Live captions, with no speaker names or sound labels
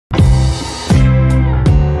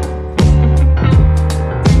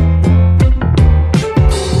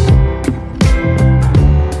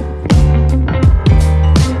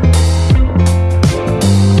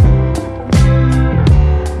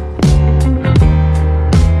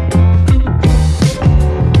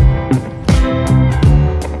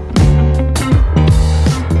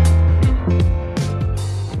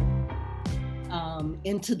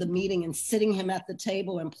to the meeting and sitting him at the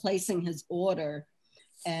table and placing his order,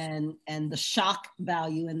 and the shock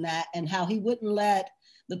value in that, and how he wouldn't let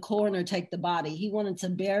the coroner take the body. He wanted to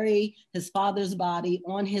bury his father's body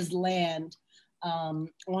on his land,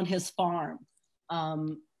 on his farm.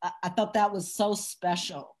 I thought that was so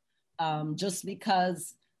special, just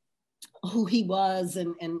because who he was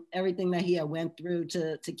and everything that he had went through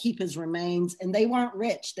to keep his remains. And they weren't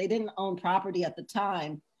rich. They didn't own property at the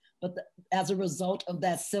time. But as a result of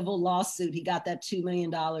that civil lawsuit, he got that $2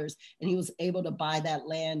 million and he was able to buy that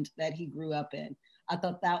land that he grew up in. I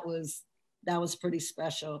thought that was pretty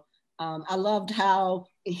special. I loved how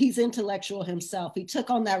he's intellectual himself. He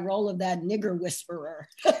took on that role of that nigger whisperer,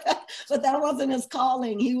 but that wasn't his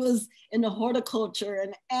calling. He was into horticulture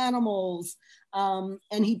and animals.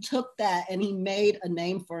 And he took that and he made a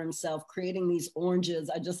name for himself, creating these oranges.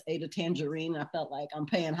 I just ate a tangerine. I felt like I'm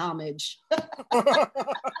paying homage.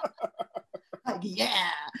 Like,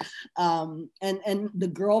 yeah. And the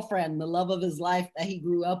girlfriend, the love of his life that he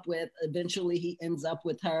grew up with, eventually he ends up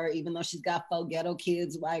with her, even though she's got 4 ghetto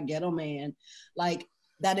kids by a ghetto man. Like,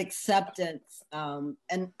 that acceptance.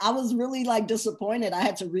 And I was really like disappointed. I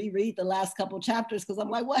had to reread the last couple chapters because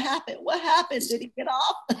I'm like, what happened? What happened? Did he get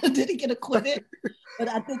off? Did he get acquitted? But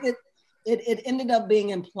I think it ended up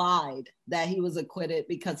being implied that he was acquitted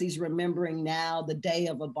because he's remembering now the day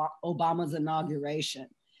of Obama's inauguration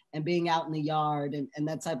and being out in the yard and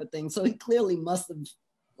that type of thing. So he clearly must have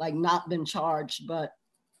like not been charged, but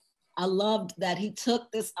I loved that he took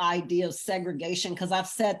this idea of segregation, because I've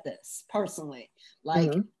said this personally,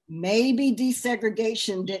 like maybe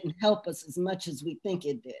desegregation didn't help us as much as we think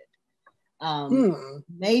it did.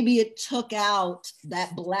 Maybe it took out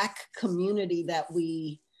that Black community that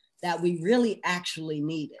we really actually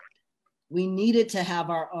needed. We needed to have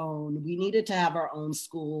our own. We needed to have our own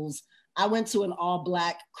schools. I went to an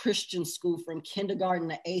all-Black Christian school from kindergarten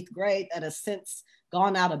to 8th grade that has since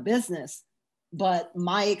gone out of business. But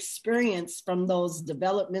my experience from those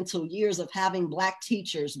developmental years of having Black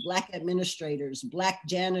teachers, Black administrators, Black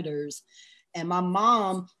janitors, and my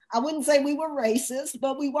mom, I wouldn't say we were racist,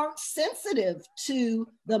 but we weren't sensitive to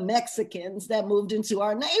the Mexicans that moved into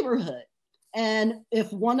our neighborhood. And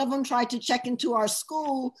if one of them tried to check into our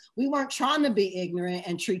school, we weren't trying to be ignorant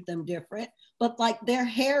and treat them different, but like their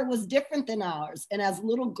hair was different than ours. And as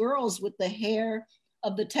little girls with the hair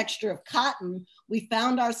of the texture of cotton, we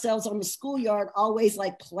found ourselves on the schoolyard always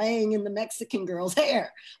like playing in the Mexican girl's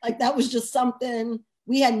hair. Like that was just something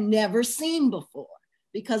we had never seen before,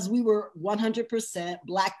 because we were 100%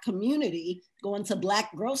 Black community going to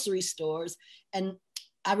Black grocery stores. And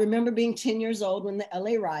I remember being 10 years old when the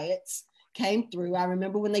LA riots came through. I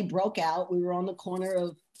remember when they broke out, we were on the corner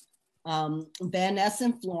of Van Ness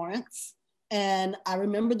and Florence. And I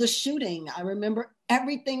remember the shooting. I remember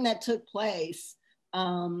everything that took place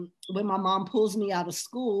when my mom pulls me out of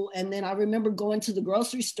school. And then I remember going to the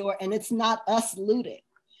grocery store, and it's not us looting.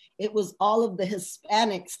 It was all of the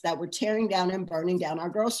Hispanics that were tearing down and burning down our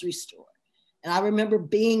grocery store. And I remember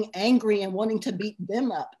being angry and wanting to beat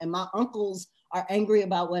them up. And my uncles are angry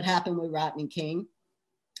about what happened with Rodney King,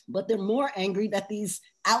 but they're more angry that these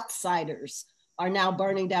outsiders are now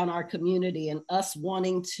burning down our community and us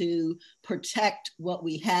wanting to protect what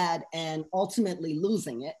we had and ultimately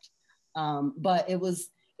losing it. But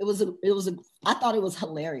I thought it was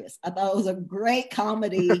hilarious. I thought it was a great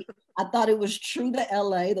comedy. I thought it was true to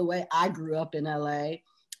LA, the way I grew up in LA.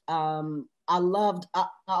 I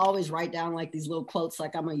always write down like these little quotes,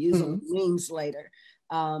 like I'm gonna use them memes later.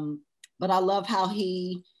 But I love how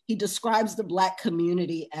he describes the Black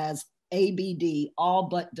community as ABD, all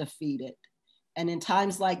but defeated. And in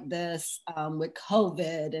times like this, with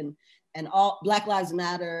COVID and all Black Lives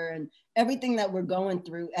Matter and everything that we're going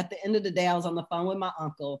through, at the end of the day, I was on the phone with my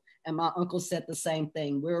uncle, and my uncle said the same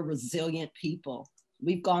thing. We're a resilient people.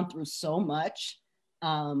 We've gone through so much,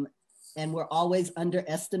 and we're always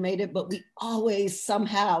underestimated, but we always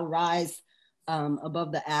somehow rise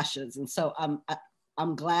above the ashes. And so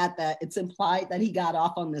I'm glad that it's implied that he got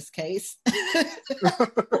off on this case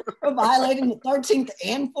for violating the 13th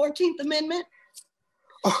and 14th Amendment.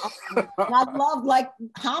 I love like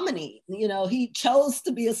hominy, you know, he chose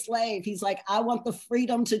to be a slave. He's like, I want the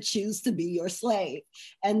freedom to choose to be your slave.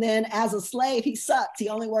 And then as a slave, he sucked. He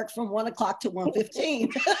only worked from 1 o'clock to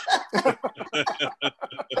 1:15.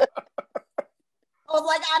 I was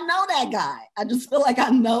like, I know that guy. I just feel like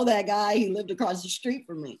I know that guy. He lived across the street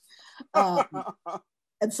from me.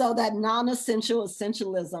 And so that non-essential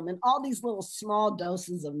essentialism and all these little small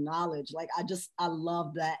doses of knowledge, like I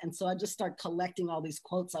love that. And so I just start collecting all these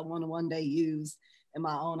quotes I want to one day use in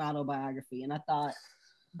my own autobiography. And I thought,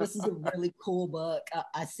 this is a really cool book.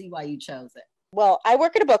 I see why you chose it. Well, I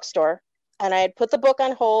work at a bookstore, and I had put the book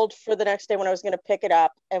on hold for the next day when I was going to pick it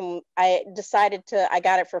up, and I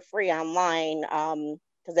got it for free online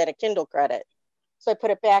because I had a Kindle credit. So I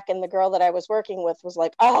put it back, and the girl that I was working with was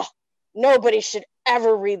like, "Oh, nobody should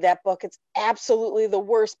ever read that book. It's absolutely the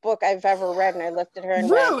worst book I've ever read." And I looked at her and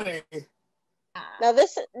really? went, now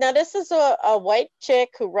this is a white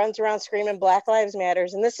chick who runs around screaming Black Lives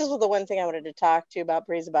Matters. And this is the one thing I wanted to talk to you about,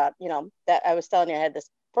 Breeze, about, that I was telling you I had this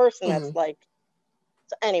person that's like,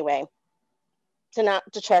 so anyway, to not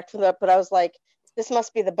detract from that, but I was like, this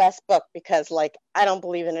must be the best book because, like, I don't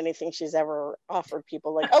believe in anything she's ever offered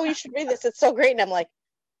people. Like, oh, you should read this. It's so great. And I'm like,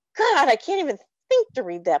 God, I can't even think to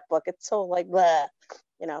read that book. It's so like, blah,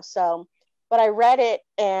 so, but I read it,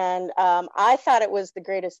 and I thought it was the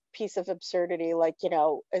greatest piece of absurdity, like,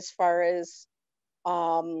 as far as,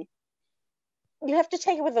 you have to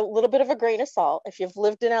take it with a little bit of a grain of salt. If you've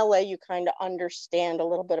lived in LA, you kind of understand a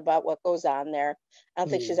little bit about what goes on there. I don't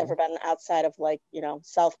think she's ever been outside of, like,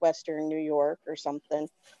 Southwestern New York or something.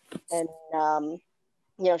 And,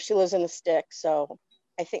 she lives in the sticks. So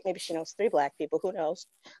I think maybe she knows 3 Black people, who knows?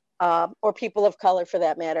 Or people of color for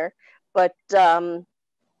that matter. But as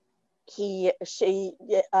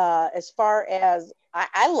far as,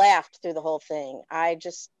 I laughed through the whole thing. I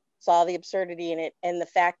just saw the absurdity in it, and the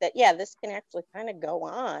fact that, this can actually kind of go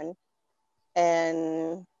on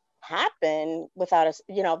and happen without us.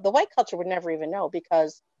 The white culture would never even know,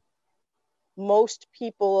 because most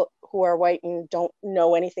people who are white and don't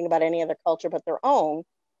know anything about any other culture but their own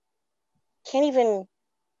can't even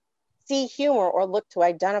see humor or look to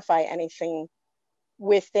identify anything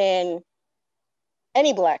within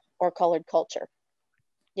any Black or colored culture,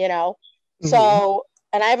 So,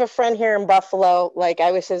 and I have a friend here in Buffalo, like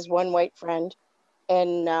I was his one white friend,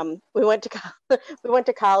 and we went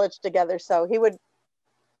to college together. So he would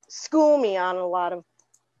school me on a lot of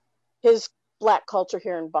his Black culture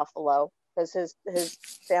here in Buffalo, because his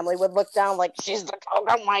family would look down like, she's the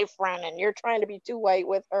token white friend, and you're trying to be too white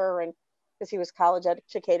with her, and because he was college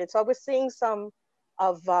educated. So I was seeing some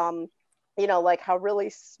of, like how really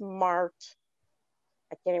smart.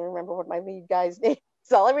 I can't even remember what my lead guy's name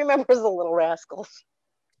is. All I remember is the Little Rascals.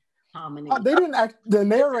 They didn't act. The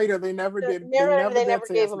narrator, they never did. They never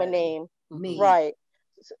gave him a name. Me. Right.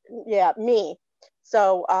 Yeah, me.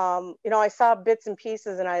 So, I saw bits and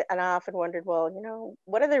pieces, and I often wondered, well,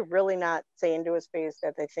 what are they really not saying to his face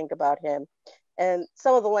that they think about him? And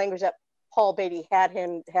some of the language that Paul Beatty had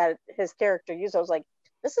his character use, I was like,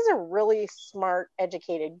 this is a really smart,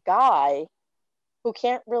 educated guy who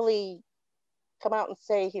can't really come out and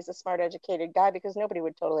say he's a smart, educated guy, because nobody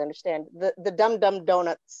would totally understand. The dumb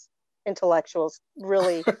donuts intellectuals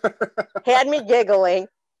really had me giggling.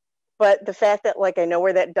 But the fact that, like, I know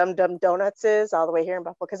where that dumb donuts is all the way here in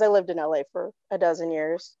Buffalo, because I lived in LA for a dozen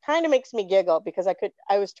years, kind of makes me giggle, because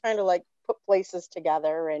I was trying to, like, put places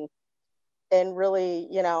together and really,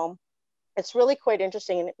 it's really quite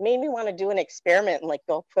interesting. And it made me want to do an experiment and, like,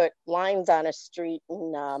 go put lines on a street.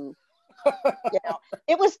 And,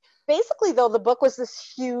 it was basically, though, the book was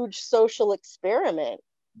this huge social experiment.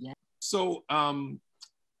 Yeah. So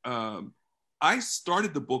I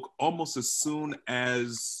started the book almost as soon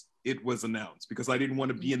as it was announced, because I didn't want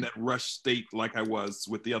to be in that rush state like I was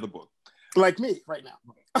with the other book. Like me right now.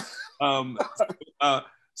 I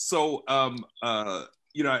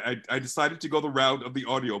decided to go the route of the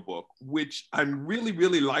audiobook, which I'm really,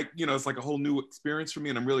 really like. It's like a whole new experience for me,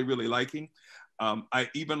 and I'm really, really liking. I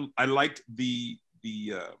liked the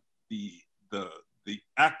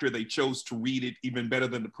actor they chose to read it even better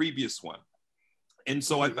than the previous one. And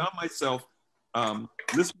so I found myself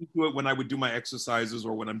listening to it when I would do my exercises,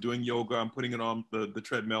 or when I'm doing yoga. I'm putting it on the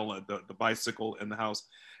treadmill, the bicycle in the house.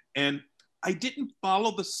 And I didn't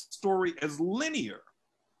follow the story as linear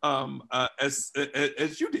as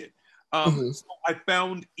you did. So I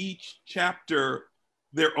found each chapter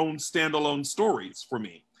their own standalone stories for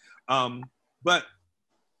me. But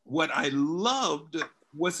what I loved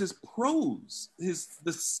was his prose,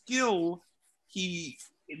 the skill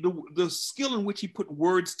the skill in which he put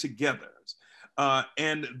words together,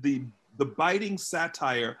 and the biting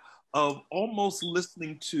satire of almost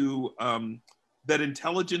listening to that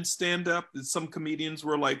intelligent stand-up. Some comedians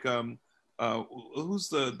were like, who's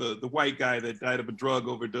the white guy that died of a drug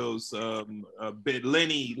overdose?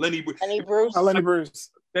 Lenny Bruce. Lenny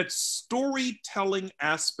Bruce. That storytelling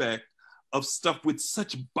aspect of stuff with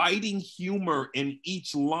such biting humor in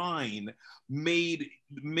each line made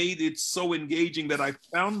it so engaging that I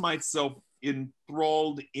found myself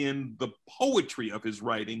enthralled in the poetry of his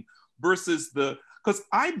writing versus because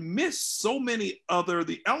I missed so many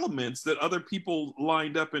the elements that other people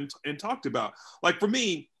lined up and talked about. Like for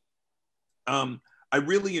me, I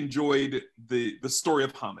really enjoyed the story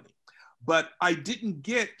of Hominy, but I didn't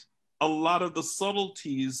get a lot of the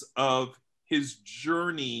subtleties of his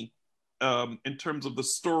journey in terms of the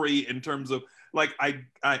story, in terms of like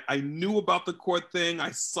I knew about the court thing.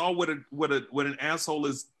 I saw what an asshole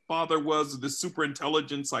his father was, the super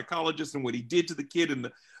intelligent psychologist, and what he did to the kid, and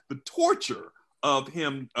the torture of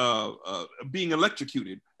him being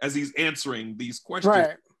electrocuted as he's answering these questions.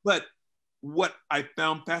 Right. But what I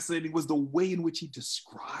found fascinating was the way in which he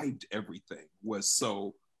described everything was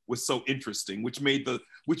so interesting, which made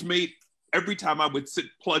every time I would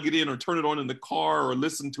plug it in or turn it on in the car or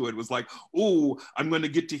listen to it, was like, oh, I'm going to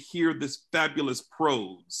get to hear this fabulous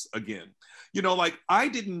prose again. You know, like I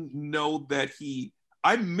didn't know that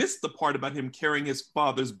I missed the part about him carrying his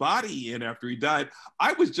father's body in after he died.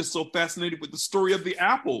 I was just so fascinated with the story of the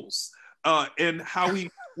apples and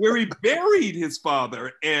where he buried his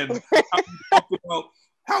father, and how he talked about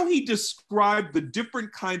how he described the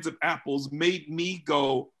different kinds of apples made me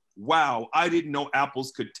go, wow, I didn't know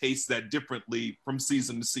apples could taste that differently from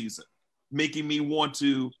season to season, making me want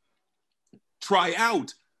to try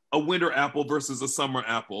out a winter apple versus a summer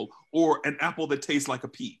apple, or an apple that tastes like a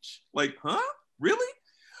peach. Like, huh? Really?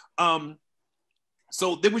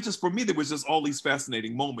 So there was just, for me, there was just all these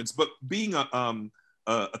fascinating moments. But being a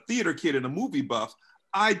theater kid and a movie buff,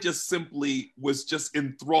 I just simply was just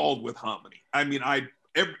enthralled with Hominy. I mean, I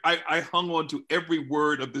hung on to every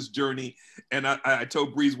word of this journey. And I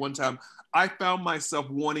told Breeze one time, I found myself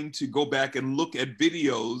wanting to go back and look at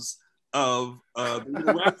videos of the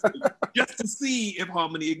Little Rascals just to see if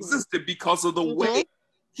Hominy existed, because of the way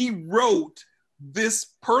he wrote this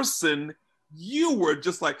person. You were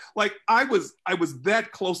just like I was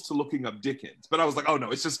that close to looking up Dickens, but I was like, oh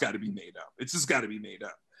no, it's just got to be made up. It's just got to be made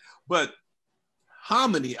up. But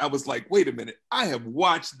Hominy, I was like, wait a minute, I have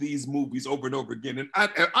watched these movies over and over again, and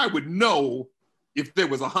I would know if there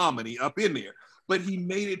was a Hominy up in there. But he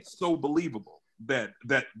made it so believable, that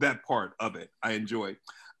part of it I enjoyed.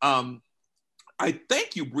 I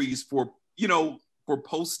thank you, Breeze, for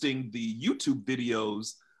posting the YouTube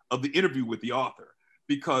videos of the interview with the author,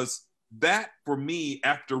 because that, for me,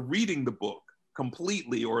 after reading the book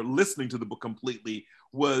completely or listening to the book completely,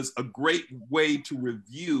 was a great way to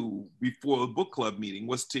review before the book club meeting,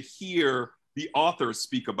 was to hear the author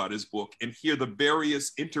speak about his book and hear the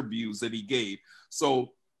various interviews that he gave.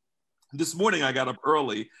 So this morning I got up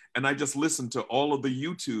early and I just listened to all of the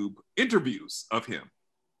YouTube interviews of him.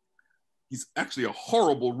 He's actually a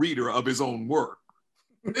horrible reader of his own work.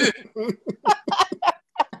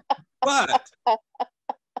 But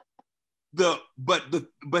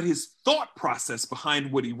his thought process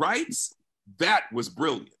behind what he writes, that was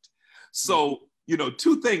brilliant. So,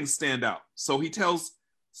 two things stand out. So he tells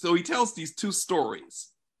these two stories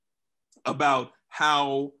about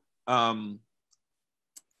how the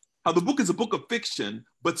book is a book of fiction,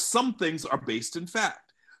 but some things are based in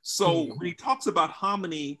fact. So when he talks about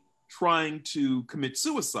Hominy trying to commit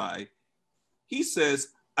suicide, he says,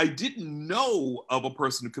 I didn't know of a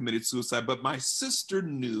person who committed suicide, but my sister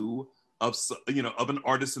knew of an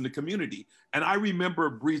artist in the community. And I remember,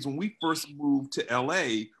 Breeze, when we first moved to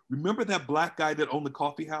LA, remember that black guy that owned the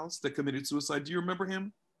coffee house that committed suicide? Do you remember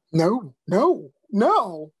him? No.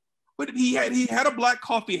 But he had a black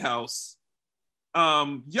coffee house.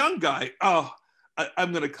 Young guy. Oh,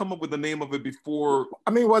 I'm gonna come up with the name of it before.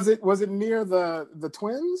 I mean, was it near the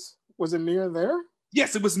Twins? Was it near there?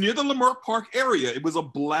 Yes, it was near the Leimert Park area. It was a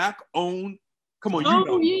black owned. Come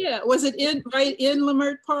on, yeah. Was it right in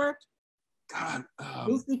Leimert Park? God,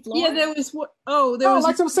 yeah, there was. There was.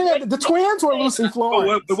 Like I'm saying, the Twins or Lucy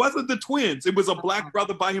Florence. Oh, it wasn't the Twins. It was a black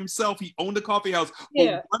brother by himself. He owned a coffee house.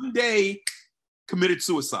 Yeah. But one day, committed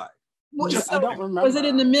suicide. I don't remember. Was it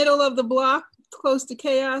in the middle of the block, close to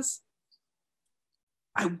Chaos?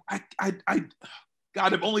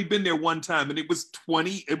 God, I've only been there one time, and it was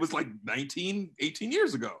like 18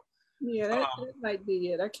 years ago. Yeah, that might be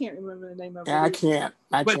it. I can't remember the name of it. Yeah, I can't.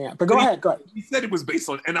 But go ahead. He said it was based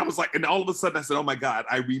on, and I was like, and all of a sudden I said, oh my God,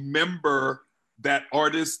 I remember that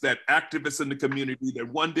artist, that activist in the community, that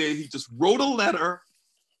one day he just wrote a letter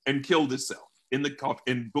and killed himself in the coffee,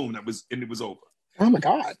 and boom, it was over. Oh my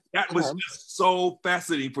God. That was just so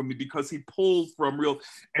fascinating for me, because he pulled from real.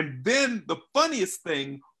 And then the funniest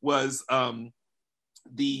thing was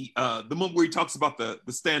the moment where he talks about the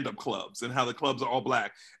stand-up clubs and how the clubs are all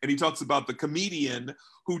black, and he talks about the comedian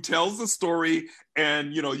who tells the story,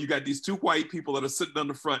 and you got these two white people that are sitting on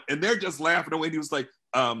the front and they're just laughing away, and he was like,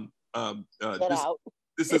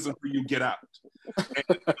 this isn't for you, get out.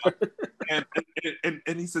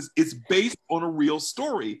 And he says it's based on a real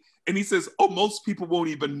story, and he says, oh, most people won't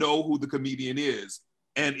even know who the comedian is.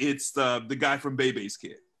 and it's the guy from Bebe's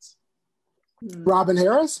Kids. Robin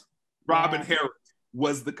Harris? Robin Harris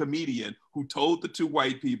was the comedian who told the two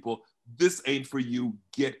white people, "This ain't for you,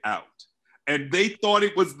 get out." And they thought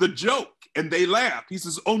it was the joke, and they laughed. He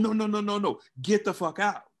says, "Oh, no, no, no, no, no, get the fuck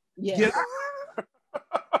out." Yeah.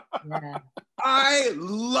 I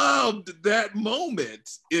loved that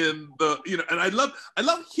moment in the, and I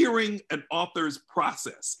love hearing an author's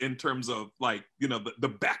process in terms of like, the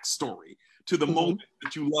backstory to the moment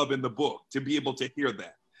that you love in the book, to be able to hear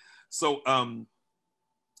that. So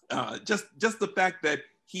just the fact that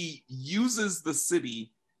he uses the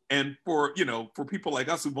city, and for people like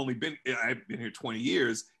us who've only I've been here 20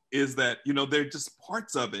 years, is that, they're just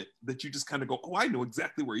parts of it that you just kind of go, oh, I know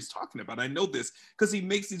exactly where he's talking about. I know this, because he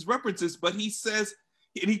makes these references, but he says,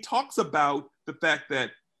 and he talks about the fact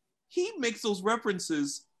that he makes those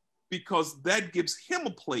references because that gives him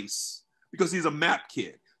a place, because he's a map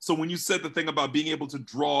kid. So when you said the thing about being able to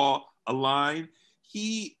draw a line,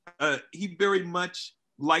 he very much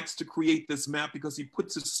likes to create this map because he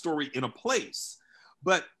puts his story in a place,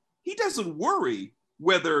 but he doesn't worry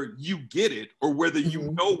whether you get it or whether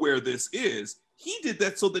you know where this is. He did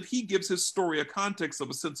that so that he gives his story a context of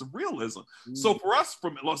a sense of realism. So for us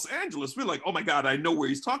from Los Angeles, we're like, oh my God, I know where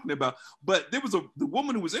he's talking about. But there was the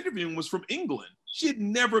woman who was interviewing was from England. She had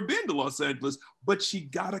never been to Los Angeles, but she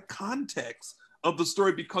got a context of the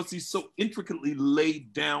story because he's so intricately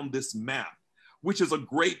laid down this map, which is a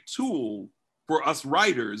great tool for us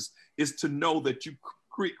writers, is to know that you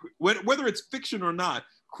create, whether it's fiction or not,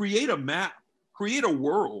 create a map, create a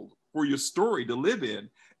world for your story to live in,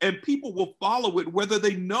 and people will follow it whether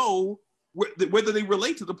they know, whether they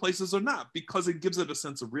relate to the places or not, because it gives it a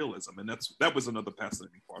sense of realism. And that was another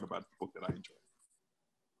fascinating part about the book that I enjoyed.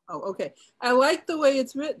 Oh, okay. I like the way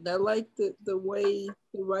it's written. I like the way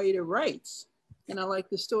the writer writes, and I like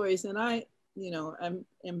the stories. And I'm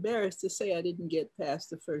embarrassed to say I didn't get past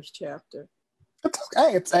the first chapter. It's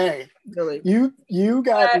okay. It's really. You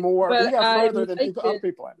got more. You got further than other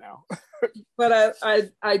people are now. But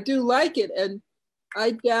I do like it, and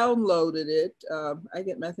I downloaded it. I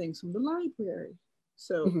get my things from the library,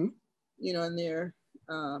 so and they're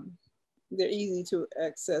easy to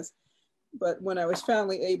access. But when I was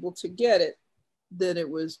finally able to get it, then it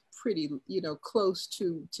was pretty close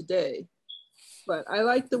to today. But I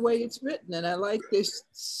like the way it's written, and I like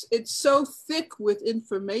this. It's so thick with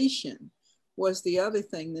information. Was the other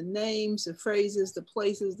thing, the names, the phrases, the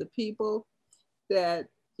places, the people, that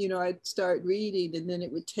I'd start reading, and then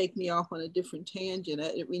it would take me off on a different tangent.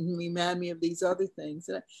 It would remind me of these other things,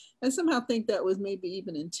 and I somehow think that was maybe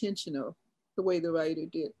even intentional, the way the writer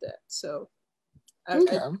did that. So I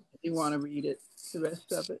really want to read it, the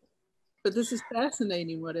rest of it. But this is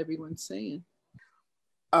fascinating what everyone's saying.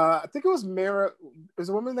 I think it was there's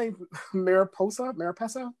a woman named Mariposa.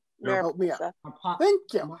 Help me out. Thank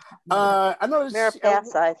you. I know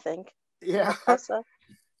Mariposa, I think. Yeah. Mariposa.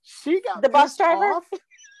 She got the bus driver. Off.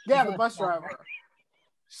 Yeah, the bus driver.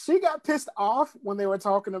 She got pissed off when they were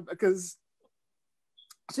talking about, because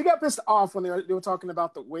she got pissed off when they were talking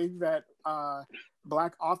about the way that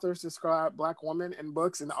Black authors describe Black women in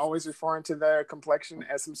books, and always referring to their complexion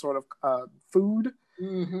as some sort of food.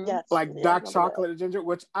 Yes, like dark chocolate or ginger,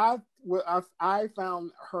 which I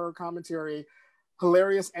found her commentary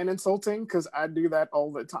hilarious and insulting, because I do that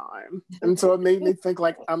all the time. And so it made me think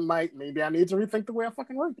like maybe I need to rethink the way I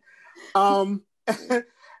fucking write.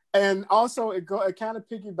 And also it kind of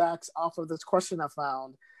piggybacks off of this question I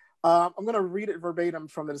found. I'm going to read it verbatim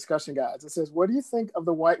from the discussion guides. It says, what do you think of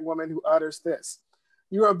the white woman who utters this?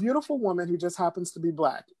 You're a beautiful woman who just happens to be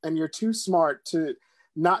Black, and you're too smart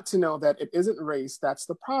not to know that it isn't race that's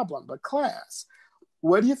the problem, but class.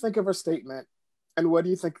 What do you think of her statement, and what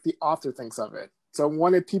do you think the author thinks of it? So I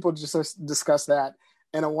wanted people to just discuss that,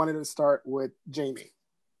 and I wanted to start with Jamie.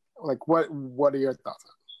 Like, what are your thoughts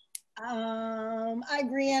on it? I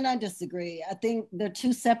agree and I disagree. I think they're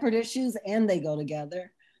two separate issues, and they go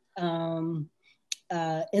together. In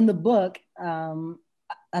the book,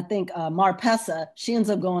 I think Marpessa, she ends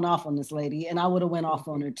up going off on this lady, and I would have went off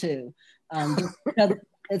on her too. Because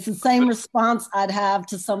it's the same response I'd have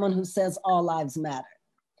to someone who says all lives matter.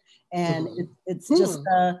 And it's just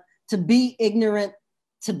to be ignorant,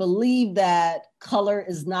 to believe that color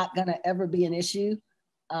is not going to ever be an issue.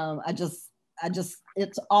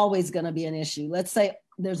 It's always going to be an issue. Let's say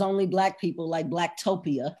there's only Black people, like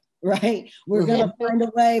Blacktopia, right? We're going to find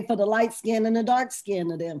a way for the light skin and the dark skin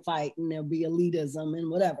to then fight, and there'll be elitism and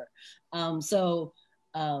whatever.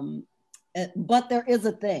 But there is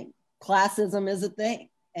a thing. Classism is a thing.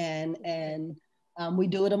 And we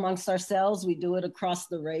do it amongst ourselves. We do it across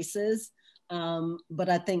the races. But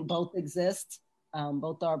I think both exist.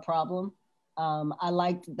 Both are a problem. I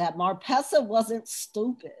liked that Marpessa wasn't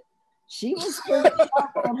stupid. She was pretty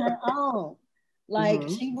sharp on her own. Like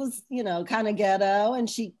she was, you know, kind of ghetto, and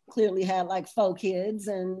she clearly had like 4 kids,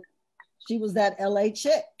 and she was that LA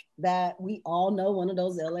chick that we all know, one of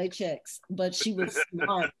those LA chicks. But she was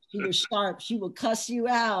smart. She was sharp. She would cuss you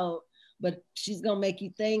out, but she's gonna make you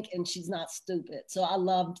think, and she's not stupid. So I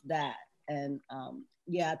loved that. And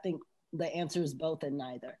yeah, I think the answer is both and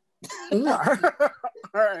neither. All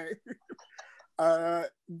right.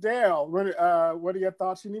 Dale, what are your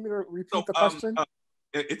thoughts? You need me to repeat the question?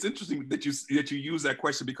 It's interesting that you use that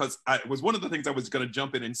question, because it was one of the things I was going to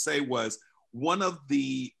jump in and say was one of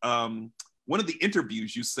the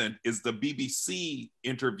interviews you sent is the BBC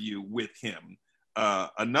interview with him,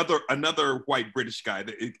 another white British guy.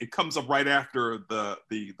 It comes up right after the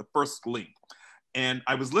first link, and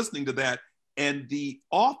I was listening to that, and the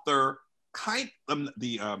author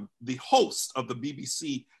the host of the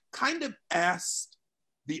BBC kind of asked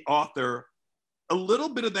the author a little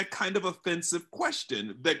bit of that kind of offensive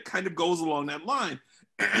question that kind of goes along that line.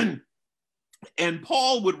 And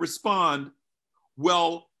Paul would respond,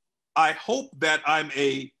 well, I hope that I'm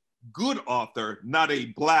a good author, not a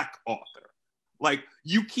Black author. Like,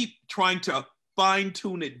 you keep trying to fine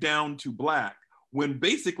tune it down to Black, when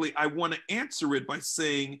basically I want to answer it by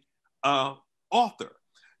saying author.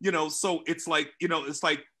 You know, so it's like,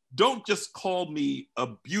 don't just call me a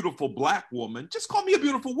beautiful Black woman, just call me a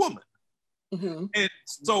beautiful woman. And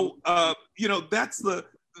so, that's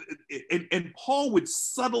and Paul would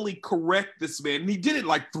subtly correct this man. And he did it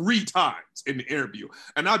like 3 times in the interview.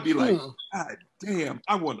 And I'd be like, God damn,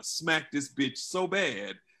 I want to smack this bitch so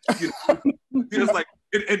bad. It's like,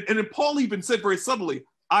 and then Paul even said very subtly,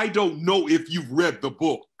 I don't know if you've read the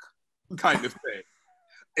book, kind of thing.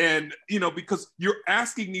 And, because you're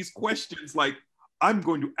asking these questions, like, I'm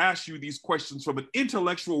going to ask you these questions from an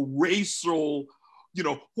intellectual, racial,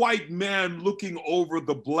 white man looking over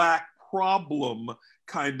the Black problem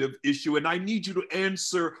kind of issue. And I need you to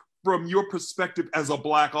answer from your perspective as a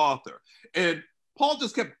Black author. And Paul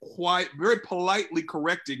just kept very politely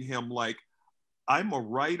correcting him, like, I'm a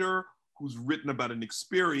writer who's written about an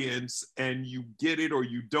experience, and you get it or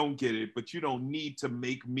you don't get it, but you don't need to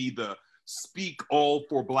make me the speak all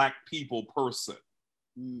for Black people person,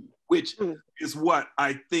 which is what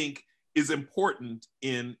I think is important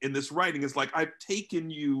in this writing. It's like, I've taken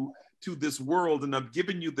you to this world and I've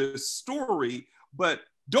given you this story, but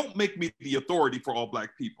don't make me the authority for all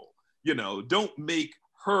Black people. Don't make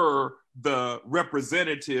her the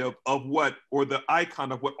representative of what, or the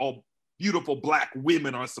icon of what all beautiful Black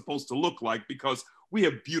women are supposed to look like, because we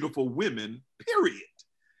have beautiful women, period.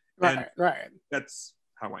 Right. That's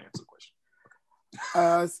how I answer the question.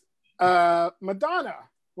 Madonna,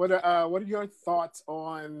 what are your thoughts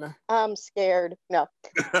on? I'm scared. No.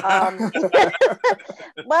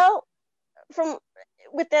 Well,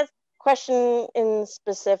 with that question in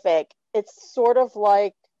specific, it's sort of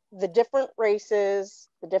like the different races,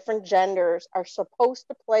 the different genders are supposed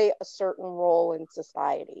to play a certain role in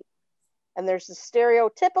society. And there's the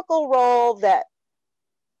stereotypical role that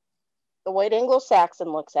the white Anglo-Saxon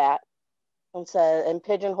looks at and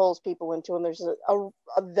pigeonholes people into, and there's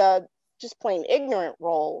the just plain ignorant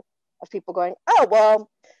role of people going, oh, well,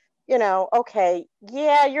 okay,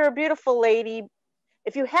 yeah, you're a beautiful lady.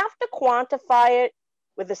 If you have to quantify it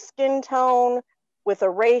with a skin tone, with a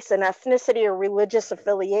race, an ethnicity, or religious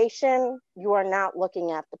affiliation, you are not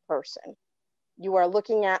looking at the person. You are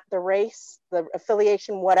looking at the race, the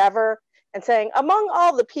affiliation, whatever, and saying, among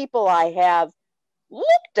all the people I have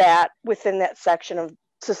looked at within that section of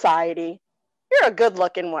society, you're a good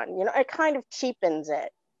looking one. It kind of cheapens it.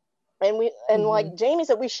 And like Jamie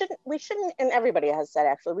said, we shouldn't, and everybody has said,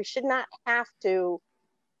 actually, we should not have to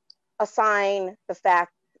assign the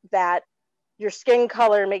fact that your skin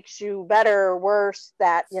color makes you better or worse,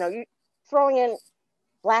 that, you throwing in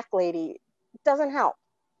Black lady doesn't help.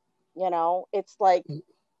 It's like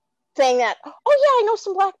saying that, oh yeah, I know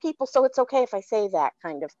some Black people, so it's okay if I say that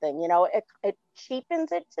kind of thing. It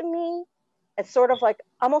cheapens it to me. It's sort of like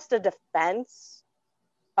almost a defense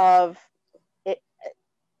of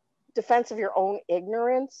your own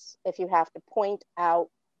ignorance, if you have to point out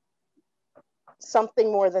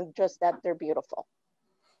something more than just that they're beautiful.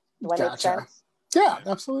 Do I make sense? Yeah,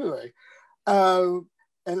 absolutely. And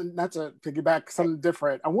not to piggyback something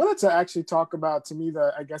different, I wanted to actually talk about, to me,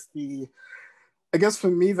 I guess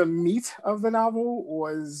for me, the meat of the novel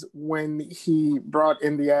was when he brought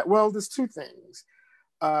in there's 2 things.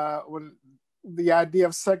 When the idea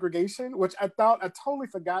of segregation, which I totally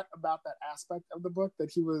forgot about that aspect of the book,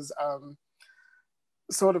 that he was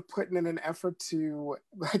sort of put in an effort to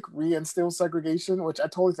like reinstill segregation, which I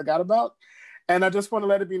totally forgot about. And I just want to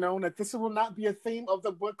let it be known that this will not be a theme of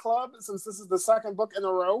the book club, since this is the second book in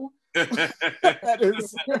a row that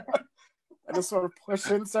is sort of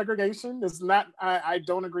pushing segregation. It's not, I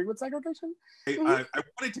don't agree with segregation. I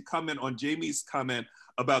wanted to comment on Jamie's comment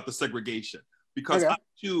about the segregation, because I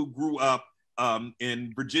too grew up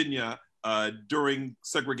in Virginia during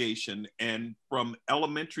segregation, and from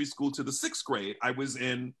elementary school to the 6th grade, I was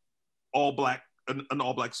in an all black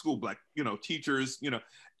school, black, teachers,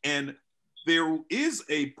 and there is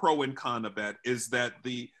a pro and con of that, is that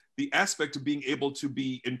the aspect of being able to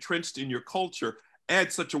be entrenched in your culture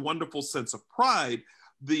adds such a wonderful sense of pride.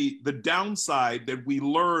 The downside that we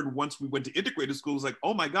learned once we went to integrated schools, like,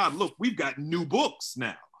 oh my God, look, we've got new books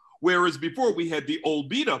now. Whereas before we had the old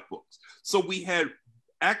beat up books. So we had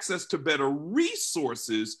access to better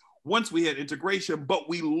resources once we had integration, but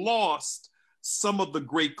we lost some of the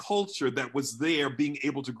great culture that was there, being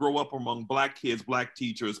able to grow up among Black kids, Black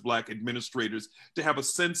teachers, Black administrators, to have a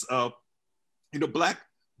sense of, Black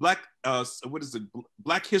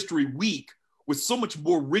History Week was so much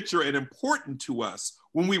more richer and important to us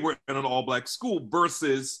when we were in an all Black school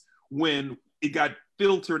versus when it got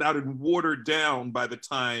filtered out and watered down by the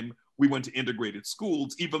time we went to integrated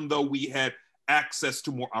schools, even though we had access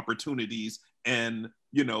to more opportunities and,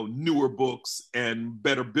 newer books and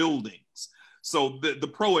better buildings. So the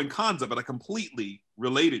pro and cons of it are completely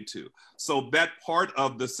related to. So that part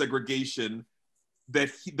of the segregation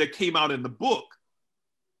that came out in the book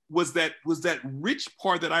was that rich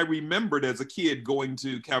part that I remembered as a kid going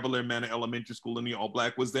to Cavalier Manor Elementary School in the all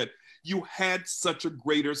Black, was that you had such a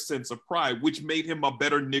greater sense of pride, which made him a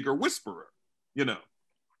better nigger whisperer,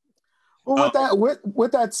 Well,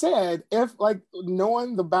 with that said, if like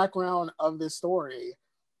knowing the background of this story,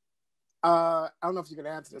 I don't know if you can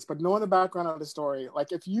answer this, but knowing the background of the story,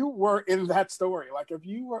 like if you were in that story, like if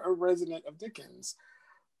you were a resident of Dickens,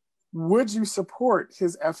 would you support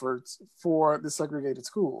his efforts for the segregated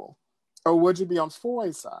school, or would you be on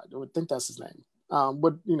Foy's side? I would think that's his name.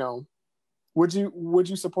 Would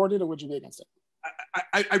you support it, or would you be against it?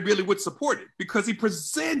 I really would support it, because he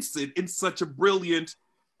presents it in such a brilliant,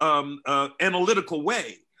 analytical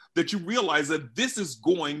way that you realize that this is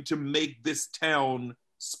going to make this town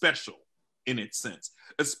special in its sense,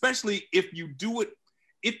 especially if you do it.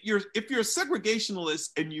 If you're a segregationalist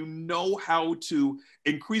and you know how to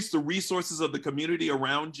increase the resources of the community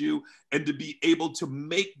around you, and to be able to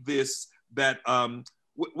make this that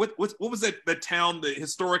what was that town that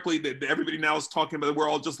historically that everybody now is talking about, we're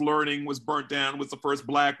all just learning, was burnt down, was the first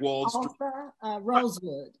Black Wall Street.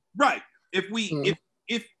 Rosewood. Right. If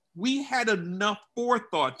we had enough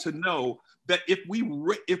forethought to know that if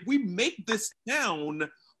we make this town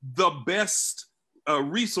the best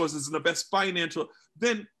resources and the best financial,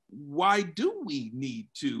 then why do we need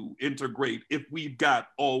to integrate if we've got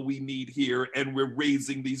all we need here and we're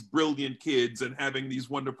raising these brilliant kids and having these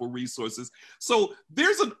wonderful resources? So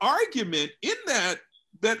there's an argument in that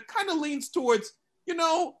kind of leans towards, and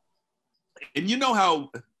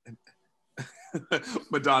how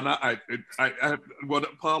Madonna, I want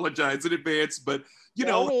to apologize in advance, but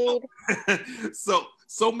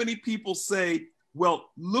so many people say,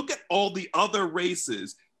 well, look at all the other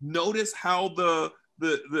races. Notice how the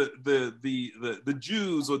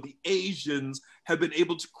Jews or the Asians have been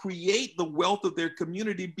able to create the wealth of their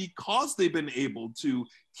community because they've been able to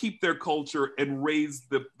keep their culture and raise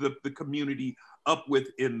the community up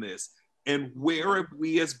within this. And where have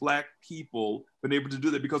we as Black people been able to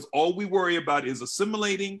do that? Because all we worry about is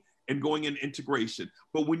assimilating and going in integration.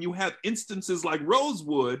 But when you have instances like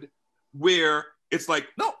Rosewood, where it's like,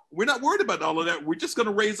 no, we're not worried about all of that, we're just going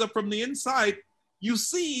to raise up from the inside, you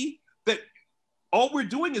see that all we're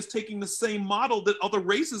doing is taking the same model that other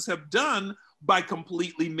races have done by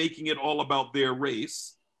completely making it all about their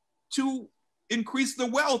race to increase the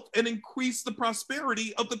wealth and increase the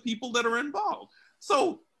prosperity of the people that are involved.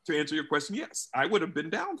 So to answer your question, yes, I would have been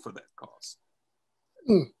down for that cause.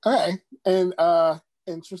 Okay. And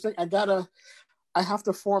interesting. I have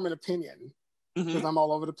to form an opinion, because I'm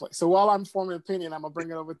all over the place. So while I'm forming an opinion, I'm gonna bring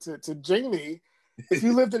it over to Jamie. If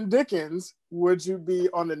you lived in Dickens, would you be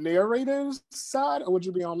on the narrator's side, or would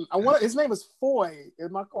you be on? His name is Foy.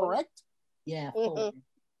 Am I correct? Yeah, Foy.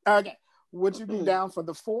 Okay. Would you be down for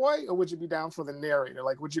the Foy, or would you be down for the narrator?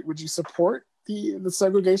 Like, would you support the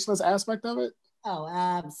segregationist aspect of it? Oh,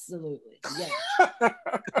 absolutely. Yeah.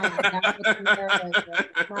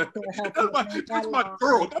 That's my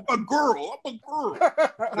girl. I'm a girl.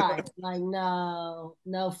 Right. Like,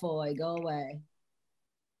 no, Foy, go away.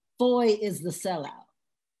 Foy is the sellout.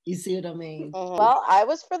 You see what I mean? Well, I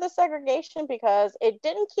was for the segregation because it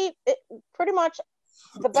didn't keep it. Pretty much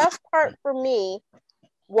the best part for me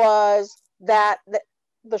was that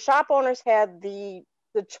the shop owners had the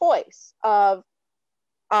choice of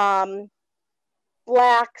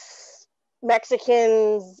Blacks,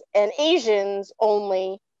 Mexicans, and Asians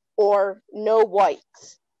only, or no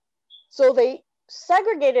whites. So they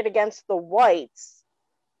segregated against the whites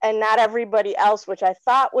and not everybody else, which I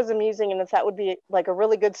thought was amusing, and that would be like a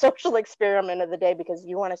really good social experiment of the day, because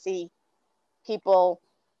you want to see people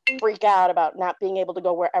freak out about not being able to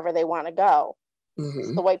go wherever they want to go.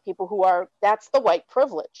 It's the white people that's the white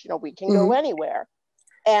privilege. We can go anywhere.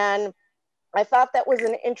 And I thought that was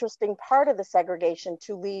an interesting part of the segregation,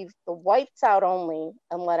 to leave the whites out only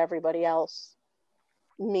and let everybody else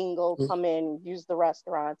mingle, come in, use the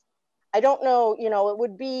restaurants. I don't know, it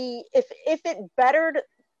would be, if it bettered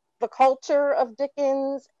the culture of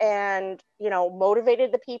Dickens and,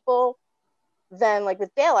 motivated the people, then like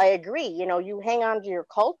with Dale, I agree, you hang on to your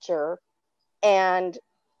culture and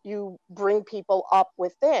you bring people up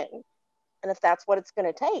within. And if that's what it's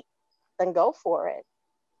going to take, then go for it.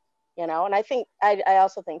 And I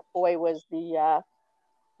also think Foy was the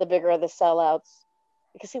bigger of the sellouts,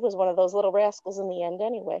 because he was one of those little rascals in the end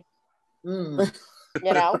anyway.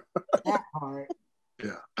 That part.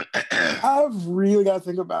 Yeah. I've really got to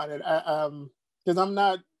think about it. Because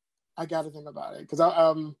I got to think about it because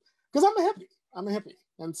I'm a hippie. I'm a hippie,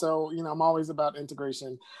 and so I'm always about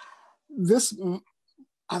integration. This,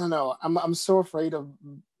 I don't know. I'm so afraid of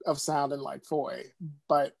sounding like Foy,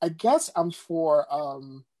 but I guess I'm for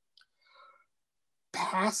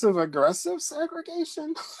passive aggressive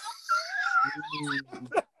segregation.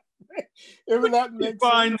 If that makes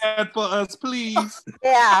Define that for us, please.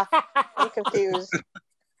 Yeah, I'm confused.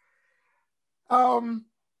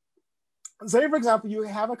 Say for example, you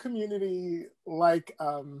have a community like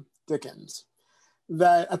Dickens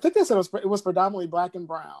that I think they said it was predominantly Black and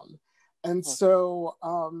brown, and so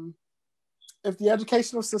if the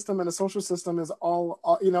educational system and the social system is all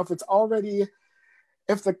if it's already,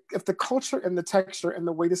 if the culture and the texture and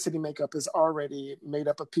the way the city makeup is already made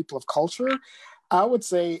up of people of culture, I would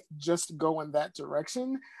say just go in that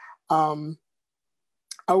direction. I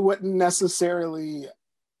would not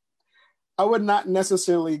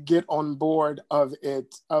necessarily get on board of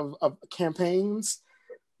campaigns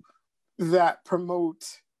that promote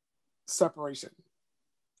separation.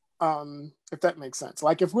 If that makes sense.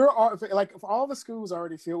 Like if all the schools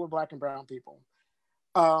already filled with Black and brown people,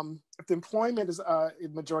 if the employment is a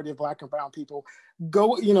majority of Black and brown people,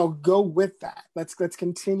 go with that. Let's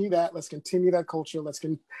continue that. Let's continue that culture. Let's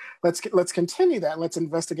continue that. Let's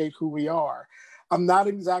investigate who we are. I'm not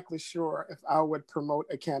exactly sure if I would promote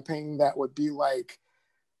a campaign that would be like,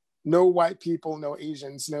 no white people, no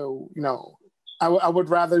Asians, no. I would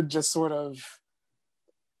rather just sort of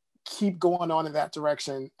keep going on in that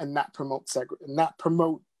direction and not promote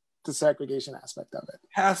the segregation aspect of it.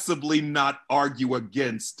 Passively not argue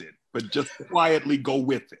against it, but just quietly go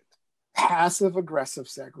with it. Passive aggressive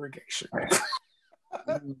segregation.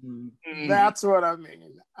 That's what I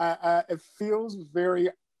mean. It feels very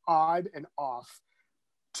odd and off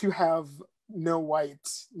to have no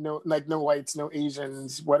whites, no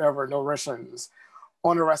Asians, whatever, no Russians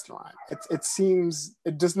on a restaurant.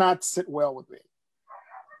 It does not sit well with me.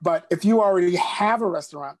 But if you already have a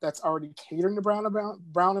restaurant that's already catering to brown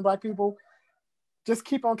and Black people, just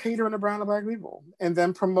keep on catering to brown and Black people, and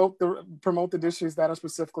then promote the dishes that are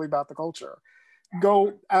specifically about the culture.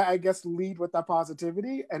 Go, I guess, lead with that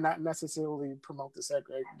positivity and not necessarily promote the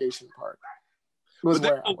segregation part. But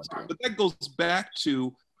that goes back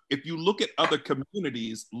to, if you look at other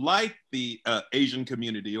communities like the Asian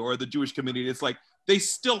community or the Jewish community, it's like they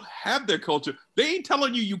still have their culture. They ain't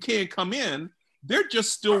telling you can't come in. They're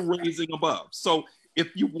just still raising above. So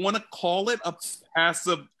if you want to call it a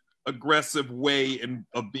passive aggressive way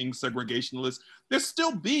of being segregationist, they're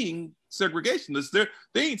still being segregationists.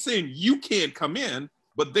 They ain't saying you can't come in,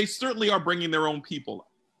 but they certainly are bringing their own people up.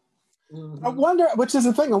 I wonder, which is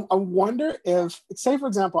the thing, I wonder if, say for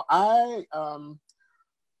example, I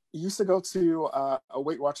used to go to a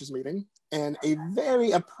Weight Watchers meeting in a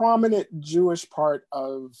prominent Jewish part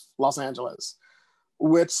of Los Angeles,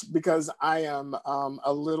 which, because I am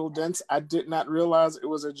a little dense, I did not realize it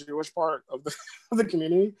was a Jewish part of the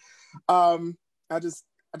community. I just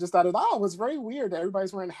thought it was very weird that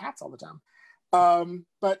everybody's wearing hats all the time.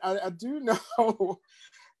 But I do know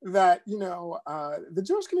that the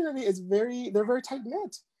Jewish community is they're very tight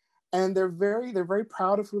knit, and they're very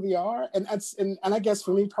proud of who they are. And I guess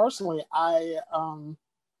for me personally,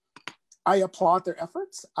 I applaud their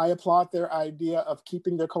efforts. I applaud their idea of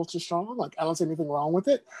keeping their culture strong. Like, I don't see anything wrong with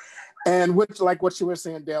it. And which, like what you were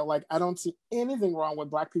saying, Dale, like, I don't see anything wrong with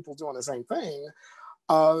Black people doing the same thing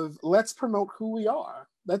of let's promote who we are.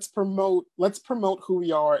 Let's promote who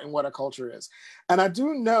we are and what our culture is. And I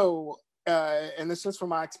do know, and it's just from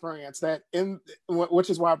my experience, that which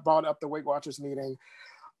is why I brought up the Weight Watchers meeting,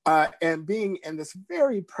 and being in this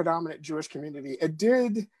very predominant Jewish community,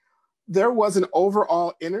 there was an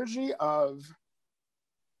overall energy of,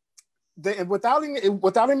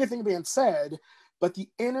 without anything being said, but the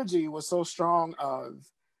energy was so strong of,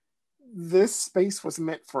 this space was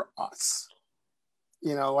meant for us.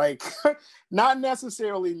 You know, like, not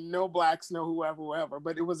necessarily no Blacks, no whoever,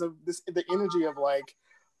 but it was the energy of like,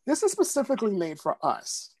 this is specifically made for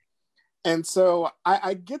us. And so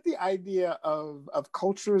I get the idea of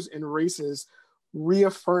cultures and races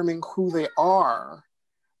reaffirming who they are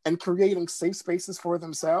and creating safe spaces for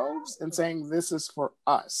themselves and saying, this is for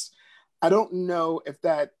us. I don't know if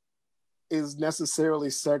that is necessarily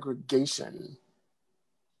segregation.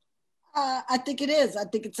 I think it is. I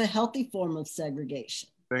think it's a healthy form of segregation.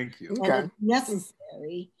 Thank you. Okay. And it's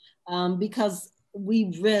necessary because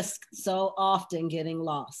we risk so often getting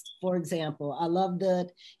lost. For example, I love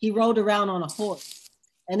that he rode around on a horse.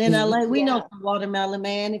 And in LA, we know the Watermelon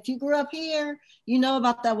Man. If you grew up here, you know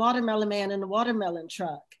about that Watermelon Man in the watermelon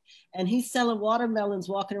truck. And he's selling watermelons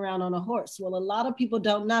walking around on a horse. Well, a lot of people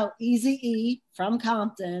don't know Eazy-E from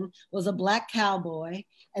Compton was a Black cowboy,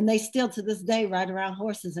 and they still to this day ride around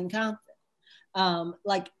horses in Compton.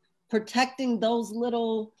 Like, protecting those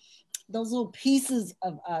little pieces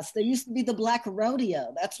of us. There used to be the Black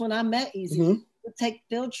Rodeo. That's when I met Eazy. We would take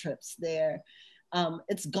field trips there.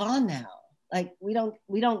 It's gone now. Like, we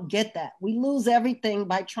don't get that. We lose everything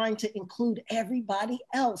by trying to include everybody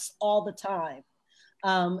else all the time.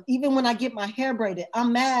 Even when I get my hair braided,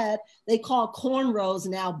 I'm mad they call cornrows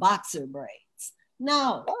now boxer braids.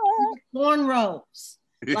 No, cornrows.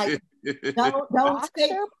 Like,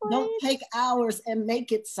 don't take ours and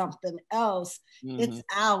make it something else. It's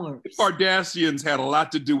ours. The Kardashians had a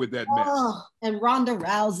lot to do with that mess. And Ronda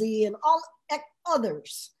Rousey and all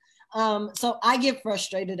others. So I get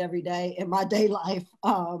frustrated every day in my day life.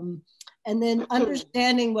 And then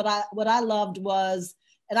understanding what I loved was,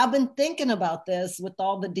 and I've been thinking about this with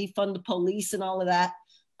all the defund the police and all of that.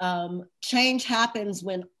 Change happens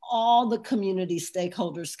when all the community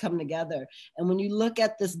stakeholders come together. And when you look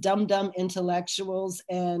at this dumb intellectuals,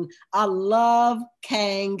 and I love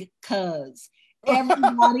Kang Cuz.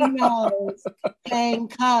 Everybody knows Kang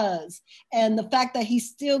Cuz. And the fact that he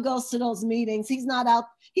still goes to those meetings, he's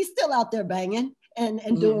still out there banging and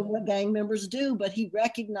doing what gang members do, but he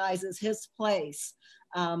recognizes his place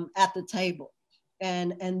at the table.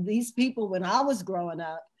 And these people, when I was growing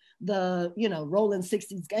up, the rolling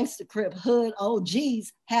 60s gangster crip hood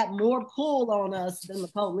OGs had more pull on us than the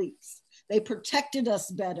police. They protected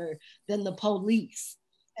us better than the police.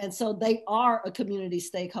 And so they are a community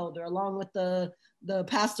stakeholder, along with the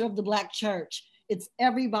pastor of the Black church. It's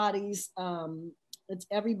everybody's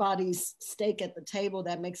stake at the table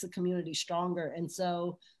that makes a community stronger. And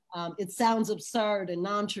so it sounds absurd and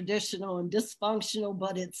non-traditional and dysfunctional,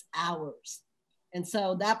 but it's ours. And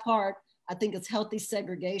so that part, I think it's healthy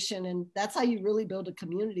segregation. And that's how you really build a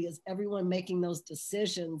community, is everyone making those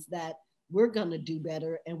decisions that we're going to do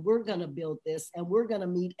better and we're going to build this and we're going to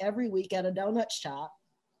meet every week at a donut shop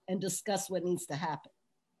and discuss what needs to happen.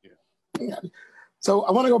 Yeah. So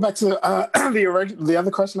I want to go back to the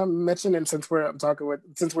other question I mentioned, and since we're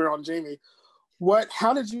on Jamie,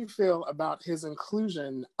 how did you feel about his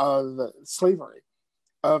inclusion of slavery,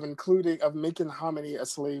 of making Hominy a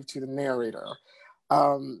slave to the narrator?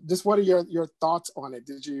 Just what are your thoughts on it?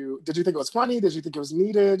 Did you think it was funny? Did you think it was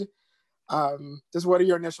needed? Just what are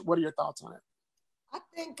your thoughts on it? I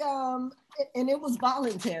think, and it was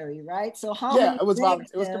voluntary, right? So it was voluntary.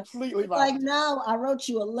 It was completely voluntary. Like, now I wrote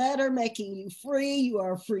you a letter making you free. You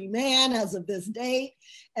are a free man as of this date.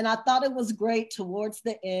 And I thought it was great towards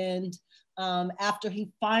the end, after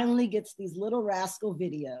he finally gets these Little Rascal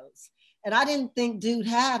videos. And I didn't think dude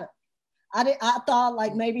had them. I thought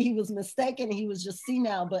like maybe he was mistaken and he was just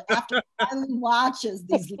senile, but after he finally watches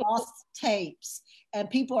these lost tapes and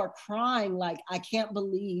people are crying like, I can't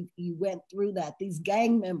believe you went through that. These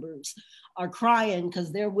gang members are crying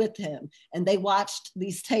because they're with him and they watched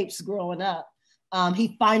these tapes growing up.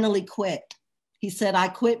 He finally quit. He said, I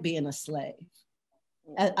quit being a slave.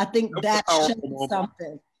 I think that showed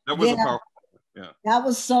something. That was a powerful. Yeah. That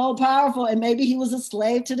was so powerful. And maybe he was a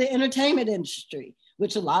slave to the entertainment industry,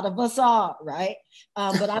 which a lot of us are, right?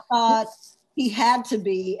 But I thought He had to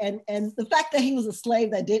be, and the fact that he was a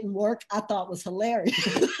slave that didn't work, I thought was hilarious.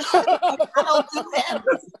 I don't do that.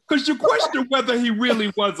 Because you question whether he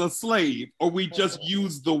really was a slave or we just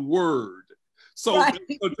used the word. So, Right.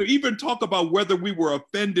 so to even talk about whether we were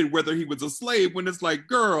offended whether he was a slave, when it's like,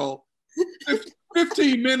 girl,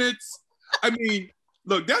 15 minutes. I mean,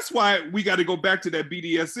 look, that's why we got to go back to that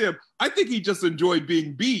BDSM. I think he just enjoyed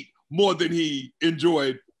being beat more than he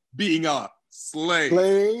enjoyed being a slave.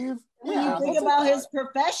 When you think about his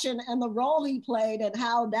profession and the role he played and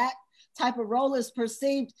how that type of role is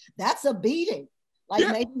perceived, that's a beating. Like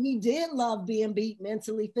maybe he did love being beat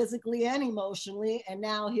mentally, physically, and emotionally. And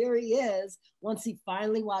now here he is. Once he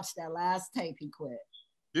finally watched that last tape, he quit.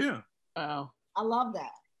 Yeah. Wow. I love that.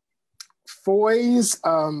 Foy's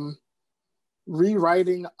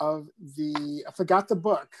rewriting of I forgot the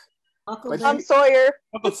book. Tom Sawyer.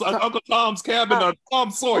 Uncle Tom's Cabin, Tom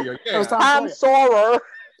Sawyer. Yeah. Tom Sawyer.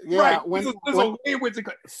 Yeah, right.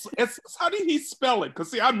 How did he spell it? Because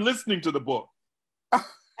see, I'm listening to the book.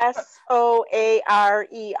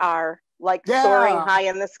 Soarer, like soaring high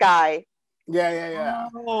in the sky. Yeah.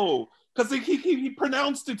 Oh, because he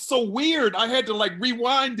pronounced it so weird. I had to like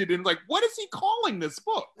rewind it and like, what is he calling this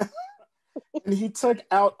book? And he took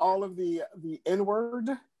out all of the N-word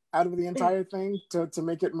out of the entire thing to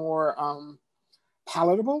make it more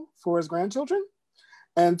palatable for his grandchildren.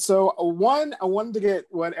 And so I wanted to get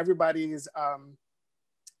what everybody's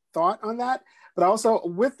thought on that, but also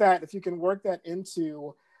with that, if you can work that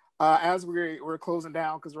into, as we're closing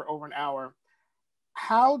down because we're over an hour,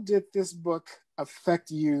 how did this book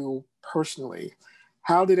affect you personally?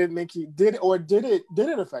 How did it make you, did it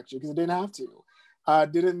affect you? Because it didn't have to.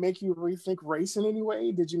 Did it make you rethink race in any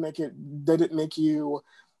way? Did it make you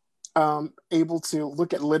able to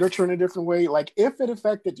look at literature in a different way? Like if it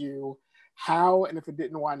affected you, how, and if it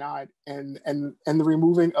didn't, why not? And the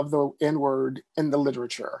removing of the N-word in the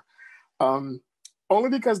literature. Only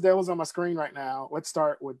because Dale is on my screen right now. Let's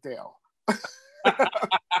start with Dale.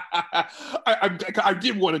 I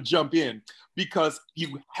did want to jump in because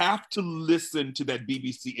you have to listen to that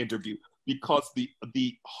BBC interview because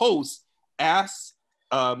the host asked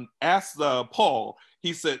Paul,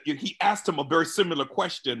 he asked him a very similar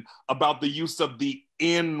question about the use of the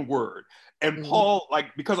N-word. And Paul,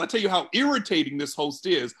 because I tell you how irritating this host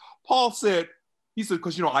is, Paul said,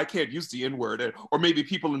 because, I can't use the N-word, or maybe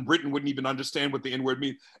people in Britain wouldn't even understand what the N-word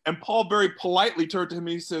means. And Paul very politely turned to him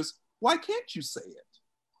and he says, why can't you say it?